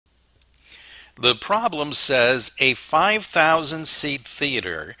The problem says a 5,000 seat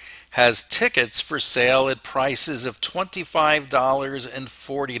theater has tickets for sale at prices of $25 and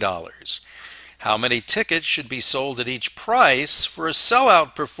 $40. How many tickets should be sold at each price for a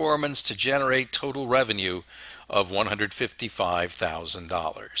sellout performance to generate total revenue of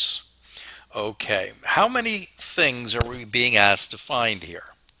 $155,000? Okay, how many things are we being asked to find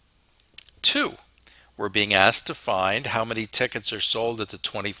here? Two. We're being asked to find how many tickets are sold at the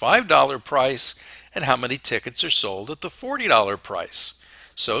 $25 price and how many tickets are sold at the $40 price.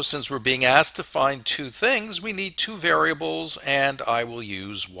 So since we're being asked to find two things, we need two variables, and I will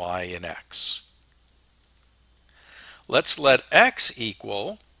use y and x. Let's let x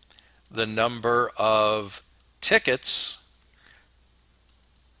equal the number of tickets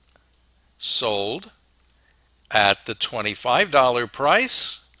sold at the $25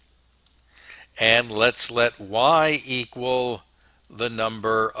 price, and let's let y equal the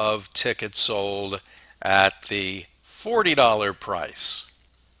number of tickets sold at the $40 price.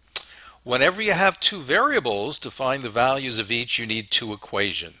 Whenever you have two variables, to find the values of each, you need two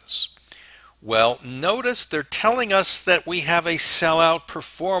equations. Well, notice they're telling us that we have a sellout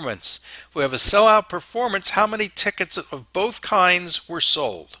performance. If we have a sellout performance, how many tickets of both kinds were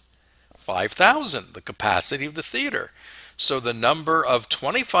sold? 5,000, the capacity of the theater. So the number of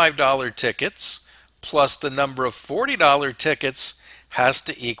 $25 tickets plus the number of $40 tickets has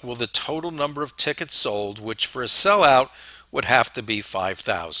to equal the total number of tickets sold, which for a sellout would have to be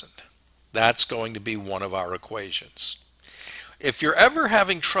 5,000. That's going to be one of our equations. If you're ever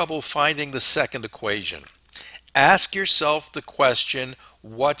having trouble finding the second equation, ask yourself the question,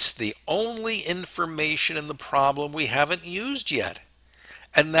 what's the only information in the problem we haven't used yet?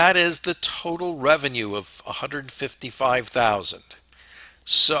 And that is the total revenue of $155,000.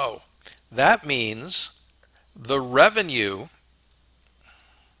 So that means the revenue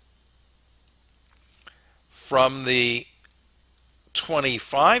from the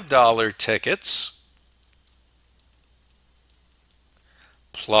 $25 tickets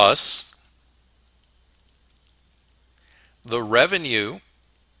plus the revenue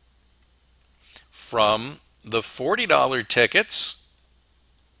from the $40 tickets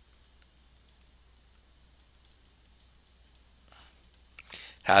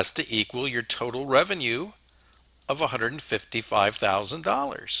has to equal your total revenue of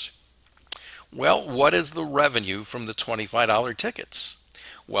 $155,000. Well, what is the revenue from the $25 tickets?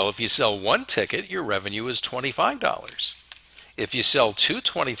 Well, if you sell one ticket, your revenue is $25. If you sell two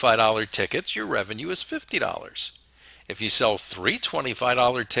 $25 tickets, your revenue is $50. If you sell three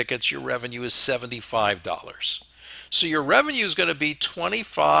 $25 tickets, your revenue is $75. So your revenue is going to be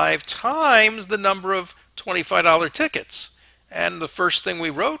 25 times the number of $25 tickets. And the first thing we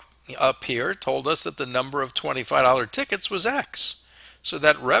wrote up here told us that the number of $25 tickets was X. So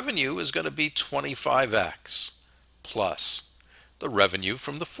that revenue is going to be 25X plus the revenue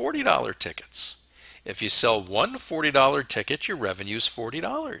from the $40 tickets. If you sell one $40 ticket, your revenue is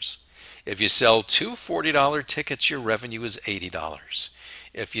 $40. If you sell two $40 tickets, your revenue is $80.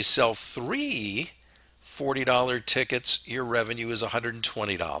 If you sell three $40 tickets, your revenue is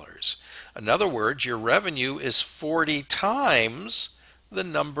 $120. In other words, your revenue is 40 times the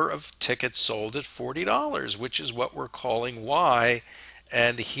number of tickets sold at $40, which is what we're calling Y,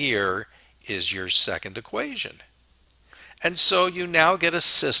 and here is your second equation. And so you now get a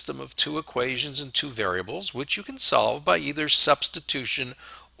system of two equations and two variables, which you can solve by either substitution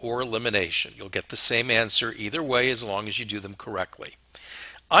or elimination. You'll get the same answer either way as long as you do them correctly.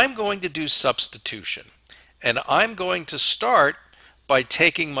 I'm going to do substitution, and I'm going to start by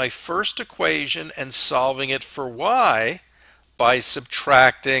taking my first equation and solving it for y by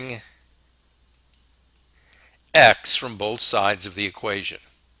subtracting x from both sides of the equation.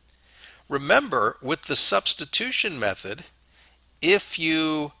 Remember, with the substitution method, if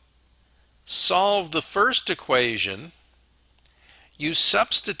you solve the first equation, you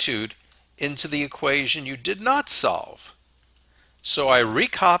substitute into the equation you did not solve. So I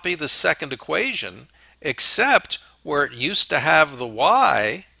recopy the second equation, except where it used to have the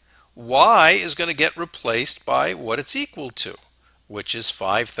y is going to get replaced by what it's equal to, which is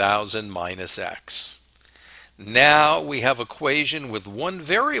 5,000 minus x. Now we have an equation with one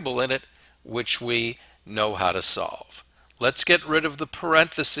variable in it, which we know how to solve. Let's get rid of the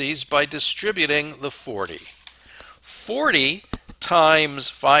parentheses by distributing the 40. 40 times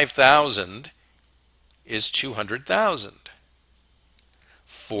 5,000 is 200,000.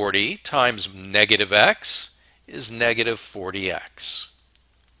 40 times negative x is negative 40x.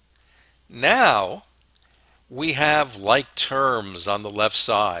 Now we have like terms on the left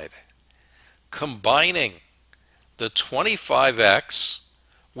side. Combining the 25x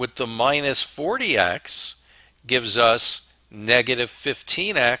with the minus 40x gives us negative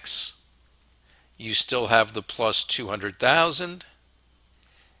 15x. You still have the plus 200,000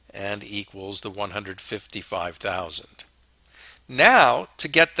 and equals the 155,000. Now, to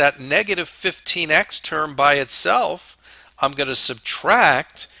get that negative 15x term by itself, I'm going to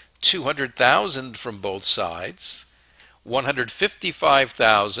subtract 200,000 from both sides.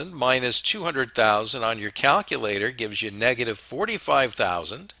 155,000 minus 200,000 on your calculator gives you negative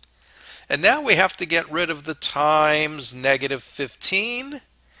 45,000. And now we have to get rid of the times negative 15.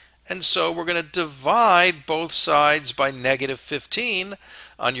 And so we're going to divide both sides by negative 15.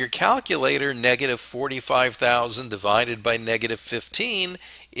 On your calculator, negative 45,000 divided by negative 15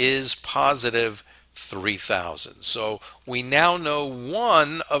 is positive 3,000. So we now know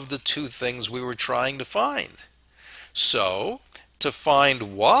one of the two things we were trying to find. So to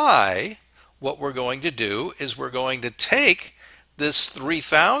find y, what we're going to do is we're going to take this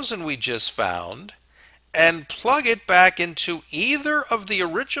 3,000 we just found and plug it back into either of the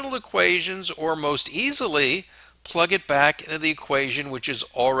original equations, or most easily plug it back into the equation which is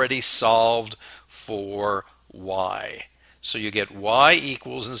already solved for y. So you get y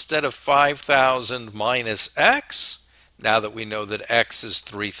equals, instead of 5,000 minus x, now that we know that x is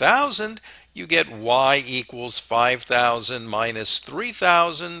 3,000, you get y equals 5,000 minus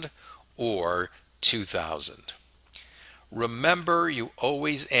 3,000, or 2,000. Remember, you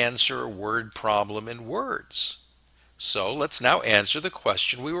always answer a word problem in words. So let's now answer the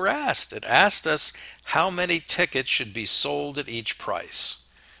question we were asked. It asked us how many tickets should be sold at each price.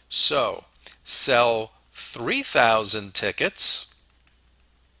 So sell 3,000 tickets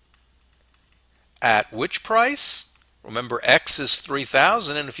at which price? Remember, x is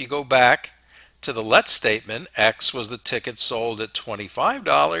 3,000, and if you go back to the let statement, x was the ticket sold at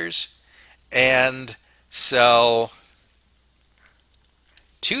 $25, and sell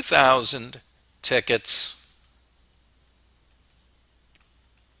 2,000 tickets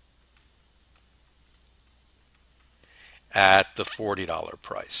at the $40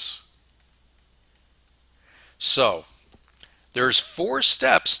 price. So there's 4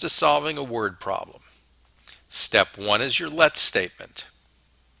 steps to solving a word problem. Step 1 is your let statement.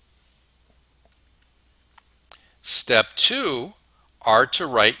 Step 2 are to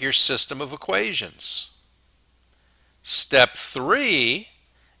write your system of equations. Step 3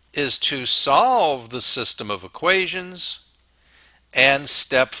 is to solve the system of equations. And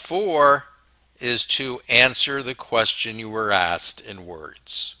step 4 is to answer the question you were asked in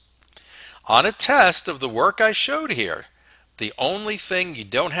words. On a test of the work I showed here, the only thing you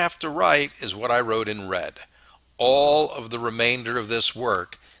don't have to write is what I wrote in red. All of the remainder of this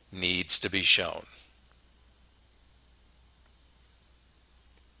work needs to be shown.